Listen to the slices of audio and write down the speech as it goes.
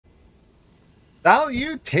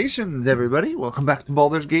Salutations, everybody! Welcome back to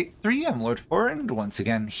Baldur's Gate 3. I'm Lord Forend, once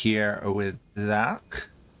again here with Zach.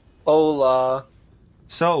 Hola.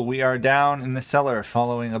 So, we are down in the cellar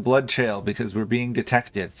following a blood trail because we're being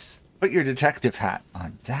detectives. Put your detective hat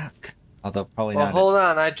on, Zach. Although probably Well, not. hold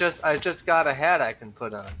on. I just got a hat I can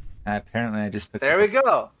put on. Apparently I just picked There we go.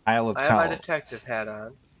 a pile of I have towels. my detective hat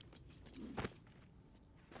on.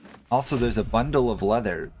 Also, there's a bundle of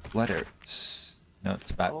letters.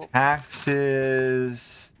 Notes about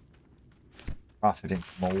taxes, profiting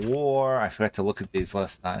from a war. I forgot to look at these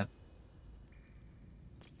last time.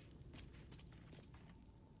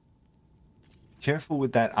 Careful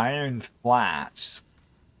with that iron flask.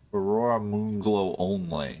 Aurora Moonglow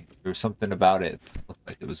only. There was something about it. It looked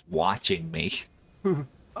like it was watching me.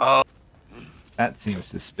 Oh. That seems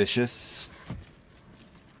suspicious.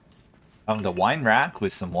 Found a wine rack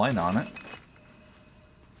with some wine on it.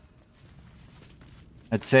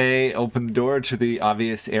 I'd say open the door to the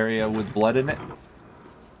obvious area with blood in it.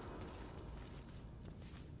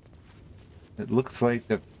 It looks like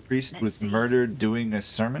the priest was murdered doing a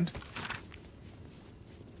sermon.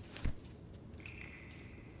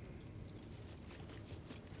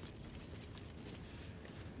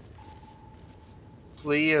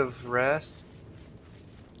 Plea of rest.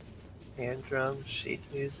 Hand drum, sheet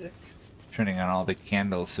music. Turning on all the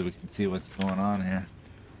candles so we can see what's going on here.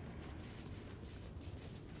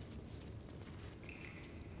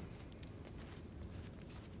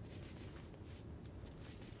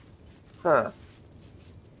 Huh.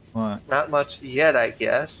 What? Not much yet, I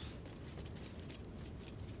guess.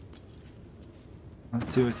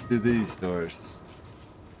 Let's see what's through these doors.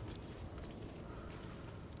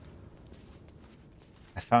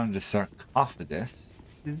 I found a sarcophagus.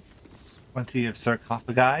 There's plenty of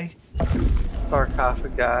sarcophagi.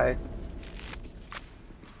 Sarcophagi.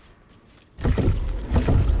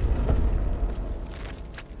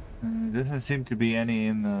 Doesn't seem to be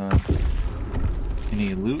any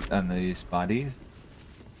loot on these bodies.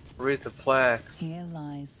 Read the plaques. Here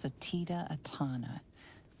lies Satida Atana,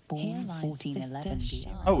 born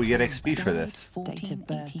 1411. Oh, we get XP for this. Date of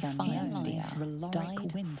birth unknown.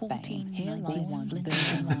 Died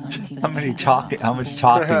 1491. How much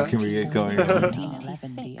talking can we get going on?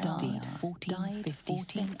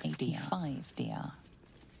 1485, dear.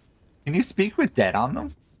 Can you speak with dead on them?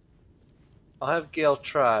 I'll have Gale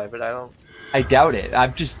try, but I don't... I doubt it.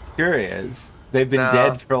 I'm just curious. They've been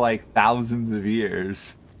dead for like thousands of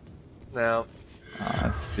years. No. Oh,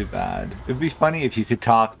 that's too bad. It'd be funny if you could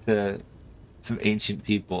talk to some ancient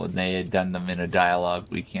people and they had done them in a dialogue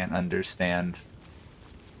we can't understand.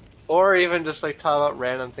 Or even just like talk about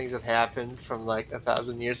random things that happened from like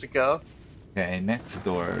 1,000 years ago. Okay, next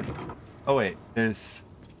door. Oh wait, there's...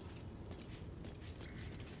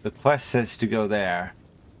 The quest says to go there.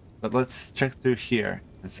 But let's check through here,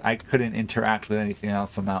 because I couldn't interact with anything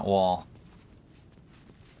else on that wall.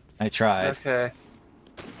 I tried. Okay.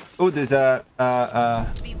 Oh, there's a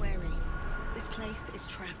Be wary. This place is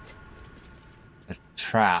trapped. a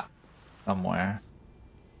trap somewhere.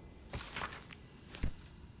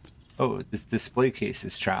 Oh, this display case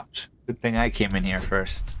is trapped. Good thing I came in here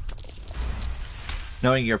first.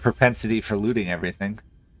 Knowing your propensity for looting everything.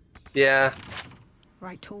 Yeah.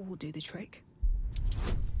 Right tool will do the trick.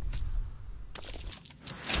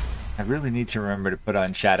 I really need to remember to put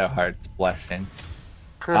on Shadowheart's Blessing.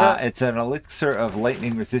 It's an elixir of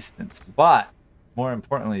lightning resistance, but more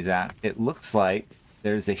importantly, Zach, it looks like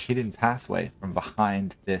there's a hidden pathway from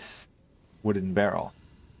behind this wooden barrel.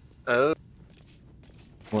 Oh.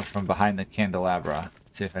 Or from behind the candelabra.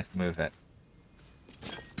 Let's see if I can move it.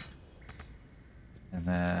 And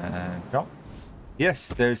then jump. Yes,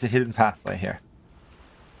 there's a hidden pathway here.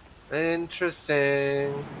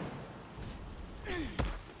 Interesting.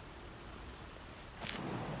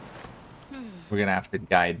 We're gonna have to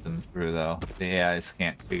guide them through, though. The AIs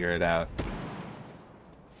can't figure it out.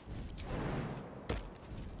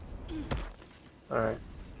 Alright.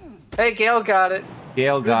 Hey, Gale got it.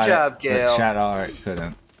 Gale got Good job, it, Gale. but Shadowheart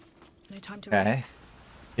couldn't. No time to Okay. rest.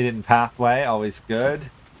 Hidden pathway, always good.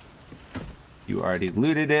 You already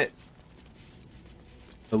looted it.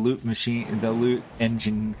 The loot machine, the loot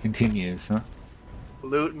engine continues, huh?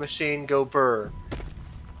 Loot machine go burr.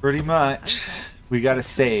 Pretty much. We gotta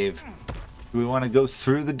save. Do we want to go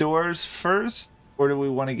through the doors first, or do we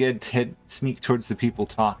want to sneak towards the people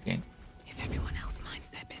talking? If everyone else minds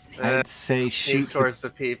their business. I'd say shoot towards the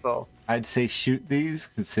people. I'd say shoot these,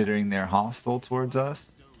 considering they're hostile towards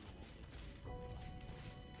us.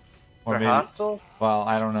 Or They're maybe, hostile? well,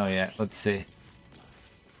 I don't know yet. Let's see.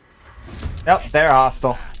 Yep, they're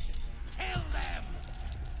hostile.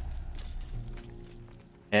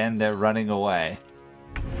 And they're running away.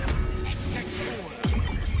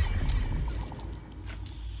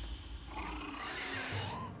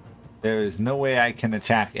 There is no way I can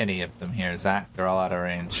attack any of them here, Zach. They're all out of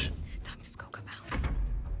range. Time to skulk about.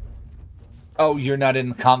 Oh, you're not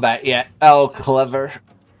in combat yet. Oh, clever.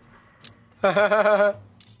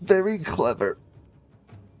 Very clever.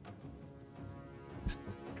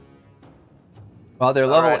 Well, they're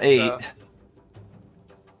level 8. So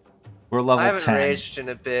we're level I haven't 10. raged in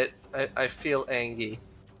a bit. I feel angry.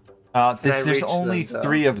 There's reach only them, though?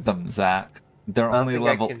 3 of them, Zach. They're I don't only think I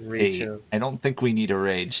level can reach 8. them. I don't think we need a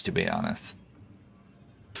rage, to be honest.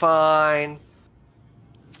 Fine.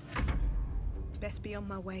 Best be on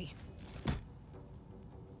my way.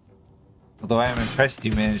 Although I am impressed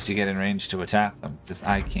you managed to get in range to attack them, because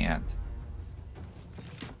I can't.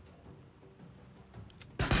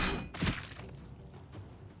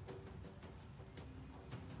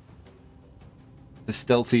 The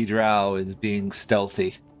stealthy drow is being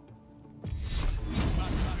stealthy.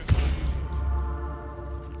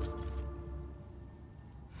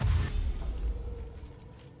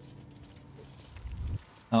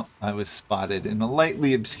 Oh, I was spotted in a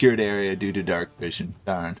lightly obscured area due to dark vision.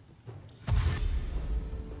 Darn.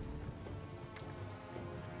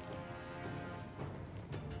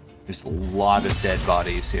 There's a lot of dead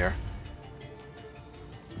bodies here.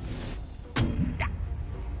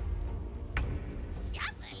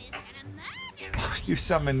 You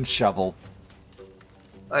summoned Shovel.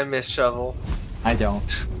 I miss Shovel. I don't.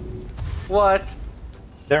 What?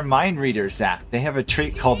 They're Mind Readers, Zach. They have a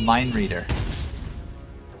trait called Mind Reader.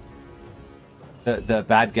 The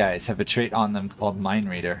bad guys have a trait on them called Mind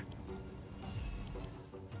Reader.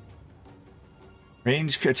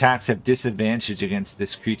 Ranged attacks have disadvantage against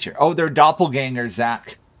this creature. Oh, they're doppelgangers,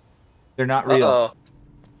 Zach. They're not real. Uh-oh.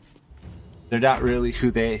 They're not really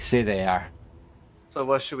who they say they are. So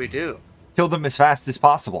what should we do? Kill them as fast as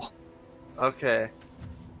possible. Okay.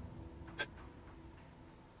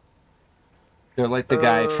 They're like the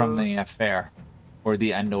guy from the fair. Or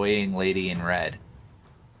the annoying lady in red.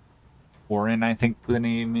 Orin, I think the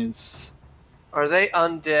name is. Are they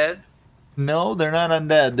undead? No, they're not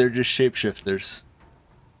undead. They're just shapeshifters.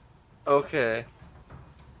 Okay.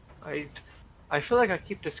 I feel like I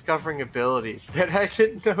keep discovering abilities that I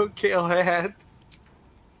didn't know Gale had.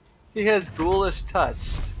 He has Ghoulish Touch.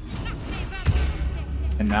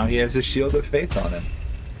 And now he has a Shield of Faith on him.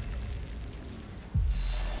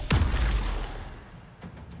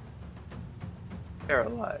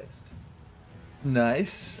 Paralyzed.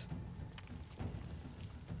 Nice.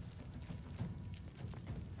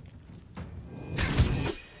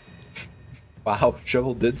 Wow,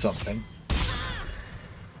 Shovel did something.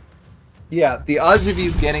 Yeah, the odds of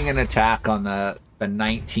you getting an attack on the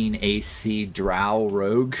 19 AC Drow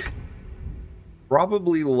Rogue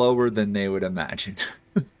probably lower than they would imagine.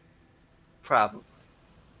 Probably.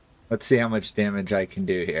 Let's see how much damage I can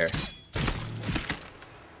do here.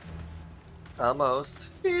 Almost.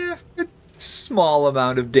 Yeah, a small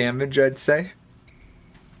amount of damage, I'd say.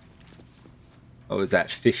 What was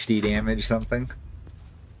that, 50 damage something?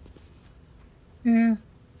 Yeah,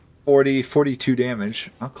 42 damage.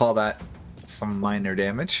 I'll call that some minor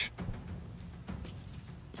damage.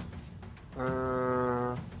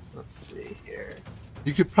 Let's see here.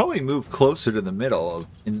 You could probably move closer to the middle,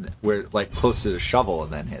 where like closer to Shovel,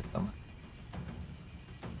 and then hit them.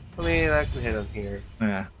 I mean, I can hit him here.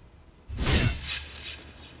 Yeah.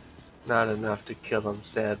 Not enough to kill him,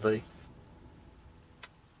 sadly.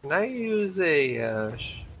 Can I use a?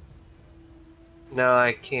 No,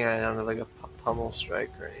 I can't. I don't have like a pummel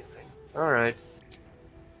strike or anything. All right.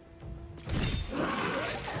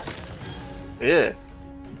 Yeah.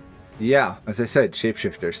 Yeah, as I said,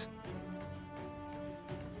 shapeshifters.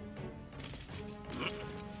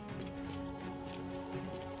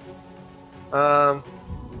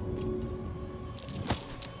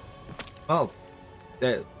 Well,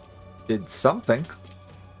 that did something.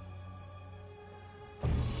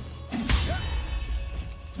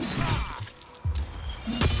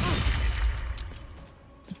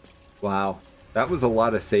 Wow, that was a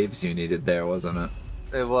lot of saves you needed there, wasn't it?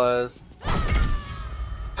 It was.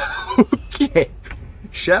 Okay.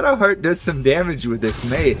 Shadowheart does some damage with this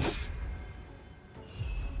mace.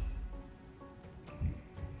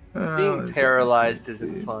 Being paralyzed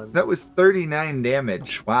isn't fun. That was 39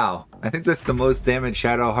 damage. Wow. I think that's the most damage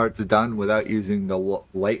Shadowheart's done without using the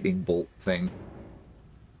lightning bolt thing.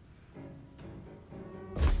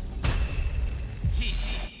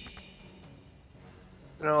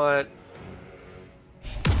 You know what?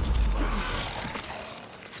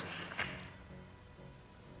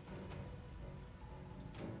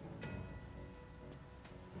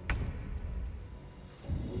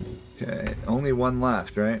 only one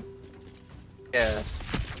left, right? Yes.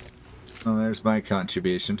 Well, there's my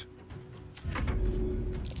contribution.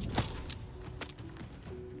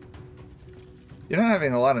 You're not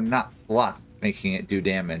having a lot of luck making it do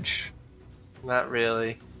damage. Not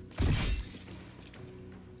really.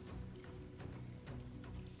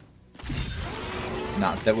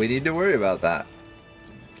 Not that we need to worry about that.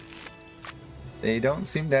 They don't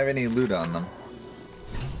seem to have any loot on them.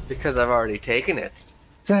 Because I've already taken it.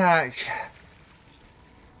 Zach,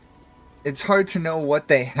 it's hard to know what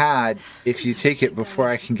they had if you take it before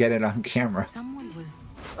I can get it on camera. Someone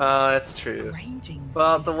was That's true. arranging.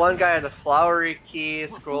 Well, the one guy had a flowery key, a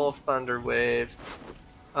scroll of thunder wave.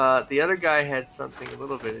 The other guy had something a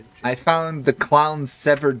little bit interesting. I found the clown's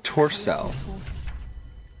severed torso.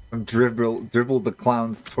 Dribble the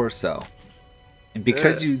clown's torso. And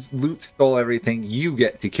because you loot stole everything, you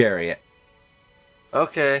get to carry it.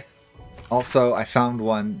 Okay. Also, I found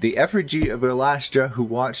one. The effigy of Erlastra who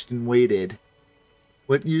watched and waited.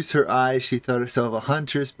 What use her eyes? She thought herself a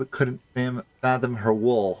huntress, but couldn't fathom her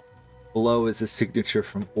wool. Below is a signature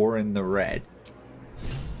from Orin the Red.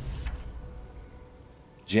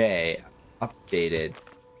 J. Updated.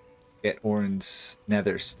 Get Orin's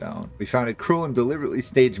Netherstone. We found a cruel and deliberately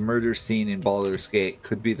staged murder scene in Baldur's Gate.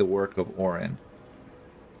 Could be the work of Orin.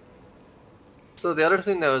 So the other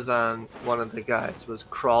thing that was on one of the guys was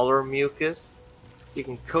crawler mucus. You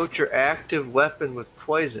can coat your active weapon with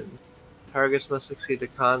poison. Targets must succeed a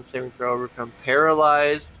con saving throw or become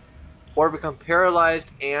paralyzed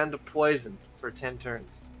and poisoned for 10 turns.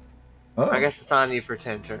 Oh, I guess it's on you for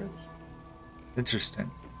 10 turns. interesting.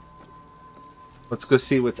 Let's go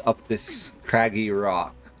see what's up this craggy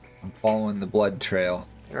rock. I'm following the blood trail.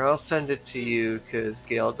 Here, I'll send it to you because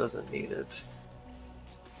Gale doesn't need it.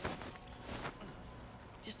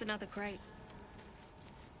 Just another crate.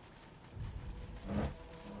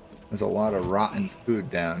 There's a lot of rotten food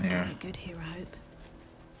down here. Pretty good here, I hope.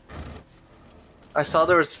 I saw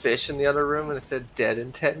there was fish in the other room and it said dead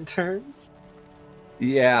in 10 turns.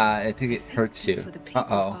 Yeah, I think it hurts These you. were the people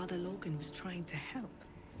Uh-oh. Father Logan was trying to help.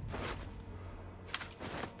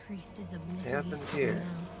 Priest is of What little happened use to here?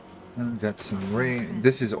 now. I've got some ring.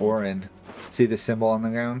 This is Orin. See the symbol on the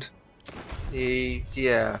ground?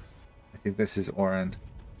 Yeah. I think this is Orin.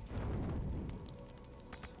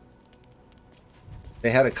 They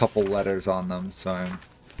had a couple letters on them, so I'm Gold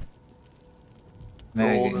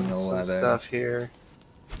nagging and the some leather. stuff here.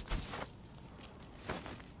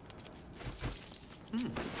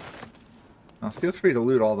 Feel free to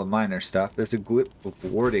loot all the minor stuff. There's a glip of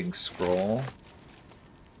warding scroll.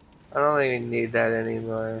 I don't even need that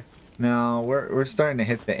anymore. No, we're starting to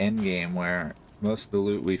hit the end game where most of the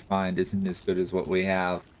loot we find isn't as good as what we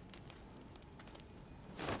have.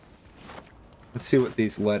 Let's see what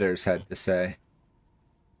these letters had to say.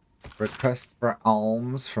 Request for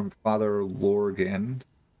alms from Father Lorgan,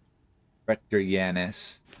 Rector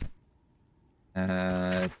Yanis.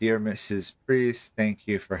 Dear Mrs. Priest, thank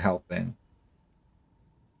you for helping.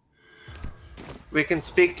 We can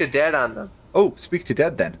speak to dead on them. Oh, speak to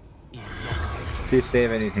dead then. See if they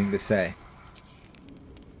have anything to say.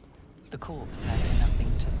 The corpse has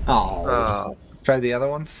nothing to say. Oh. Try the other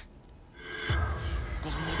ones.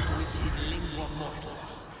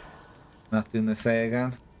 Nothing to say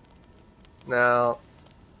again. No.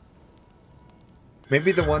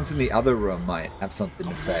 Maybe the ones in the other room might have something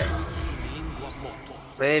to say.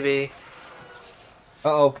 Maybe.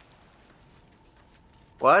 Uh-oh.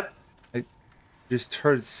 What? I just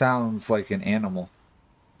heard sounds like an animal.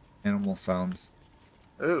 Animal sounds.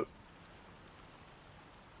 Ooh.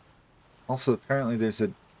 Also, apparently there's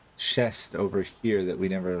a chest over here that we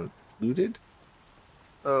never looted.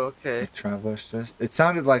 Oh, okay. A traveler's chest. It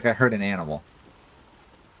sounded like I heard an animal.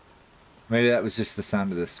 Maybe that was just the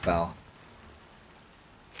sound of the spell.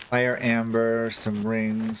 Fire amber, some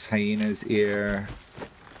rings, hyena's ear.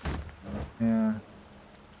 Yeah.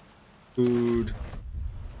 Food.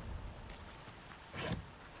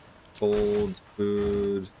 Gold,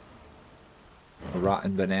 food. A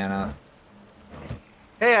rotten banana.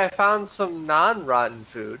 Hey, I found some non-rotten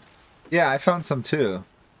food. Yeah, I found some too.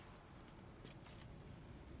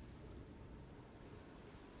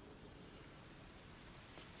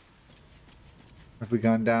 Have we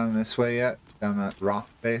gone down this way yet? Down that rock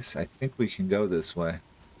face? I think we can go this way.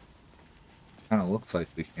 Kind of looks like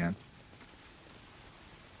we can.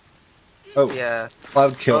 Oh, Yeah.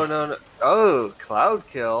 cloud kill. Oh, no. Oh, cloud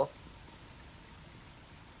kill.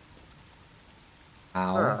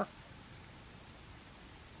 Ow. Huh.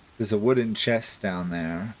 There's a wooden chest down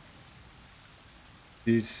there.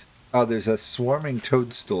 These. Oh, there's a swarming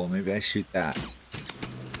toadstool. Maybe I shoot that.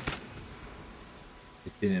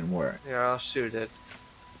 It Didn't work. Here, I'll shoot it.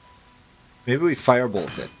 Maybe we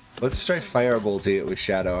firebolt it. Let's try firebolting it with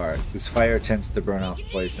Shadow Heart, because fire tends to burn off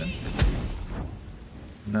poison.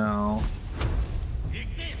 No.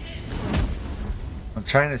 I'm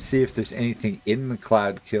trying to see if there's anything in the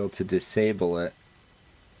Cloud Kill to disable it.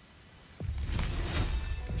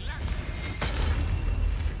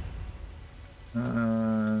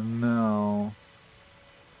 No.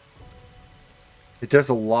 It does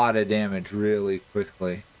a lot of damage really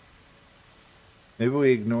quickly. Maybe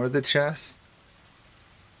we ignore the chest?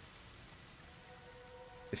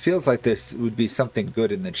 It feels like this would be something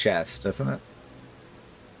good in the chest, doesn't it?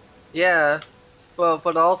 Yeah. Well,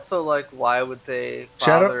 but also, like, why would they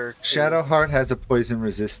bother Shadow Heart has a poison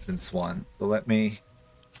resistance one, so let me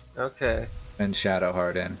Okay. send Shadow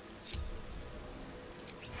Heart in.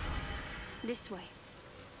 This way.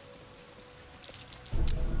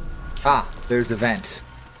 Ah, there's a vent.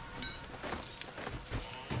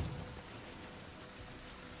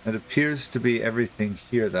 It appears to be everything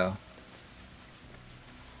here, though.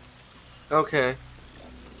 Okay.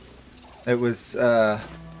 It was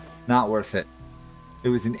not worth it. It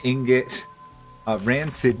was an ingot, a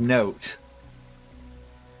rancid note.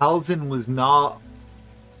 Halzen was not.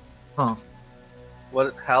 Huh.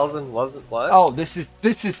 What? Halzen wasn't what? Oh, this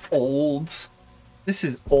is old. This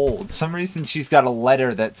is old. Some reason she's got a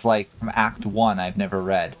letter that's like from Act 1 I've never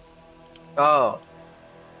read. Oh.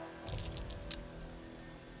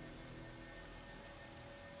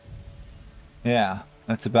 Yeah,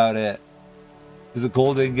 that's about it. There's a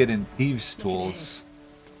gold ingot and thieves' tools.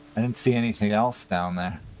 I didn't see anything else down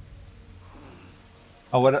there.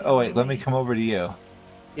 Oh, what? Oh, wait. Let me come over to you.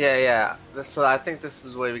 Yeah. So I think this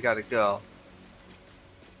is the way we gotta go.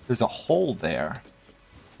 There's a hole there.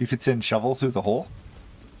 You could send shovel through the hole.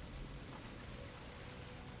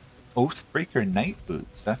 Oathbreaker night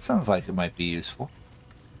boots. That sounds like it might be useful.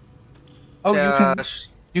 Oh,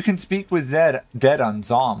 you can speak with Zed dead on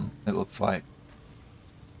Zom. It looks like.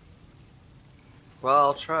 Well,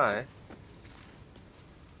 I'll try.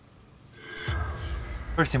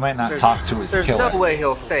 Of course, he might not talk to his There's killer. no way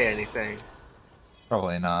he'll say anything.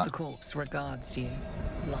 Probably The not. corpse regards you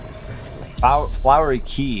lifelessly. Flowery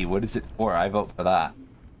key. What is it for? I vote for that.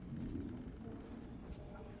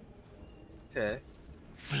 Okay.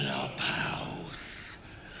 Flophouse.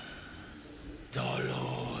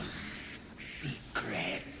 Dolor's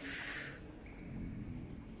secrets.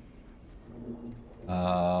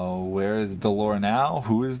 Where is Dolor now?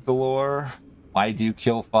 Who is Dolor? Why do you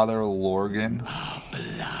kill Father Lorgan? A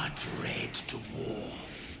blood-red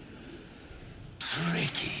dwarf.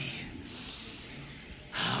 Tricky.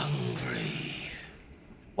 Hungry.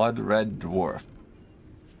 Blood red dwarf.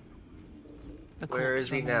 The Where corpse is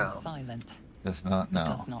he remains now? silent. Does not know.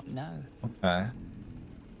 Does not know. Okay.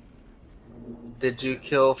 Did you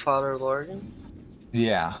kill Father Lorgan?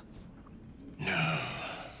 Yeah. No.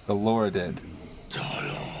 Dolor did.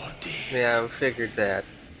 Dolor did. Yeah, we figured that.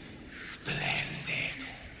 Splendid.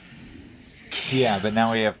 Yeah, but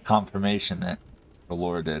now we have confirmation that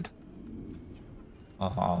Dolor did.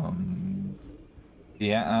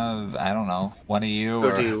 Yeah, I don't know. One of you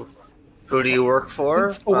or... Who do you work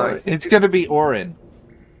for? It's gonna be Orin.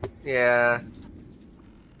 Yeah.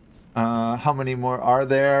 How many more are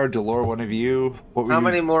there? Dolor, one of you. What were How you...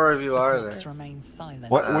 many more of you The are corpse there? remains silent.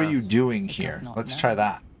 What were you doing It here? does not Let's know. try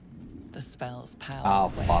that. The spell's power.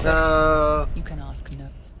 Oh, wanes. bother. No. You can ask no.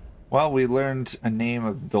 Well, we learned a name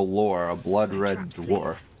of Dolor, a blood red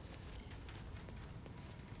dwarf.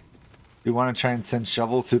 You want to try and send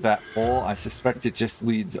shovel through that hole? I suspect it just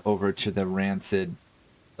leads over to the rancid,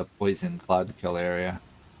 the poison cloud kill area.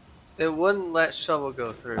 It wouldn't let shovel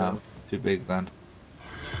go through. Oh, too big then.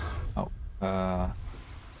 Oh,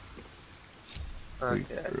 Okay,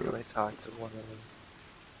 I can only talk to one of them.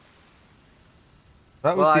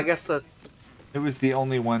 that was Well, the, I guess that's... it was the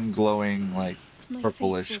only one glowing like My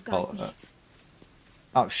purplish faith will guide color. me.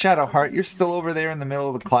 Oh, Shadowheart, you're still over there in the middle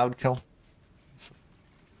of the cloud kill.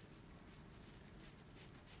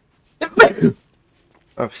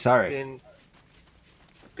 Oh, sorry.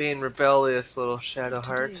 Being rebellious, little shadow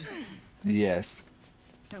heart. Yes.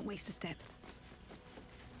 Don't waste a step.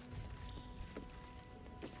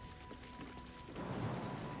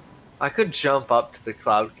 I could jump up to the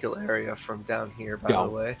cloud kill area from down here, by Go. the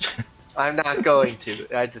way. I'm not going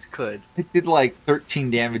to. I just could. It did like 13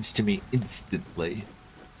 damage to me instantly.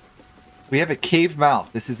 We have a cave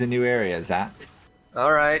mouth. This is a new area, Zach.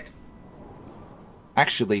 Alright.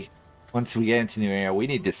 Actually, once we get into new area, we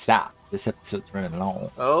need to stop. This episode's running long.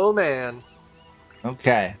 Oh, man.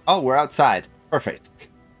 Okay. Oh, we're outside. Perfect.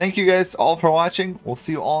 Thank you guys all for watching. We'll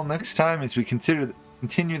see you all next time as we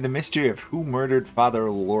continue the mystery of who murdered Father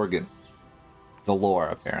Lorgan. The lore,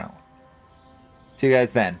 apparently. See you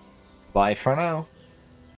guys then. Bye for now.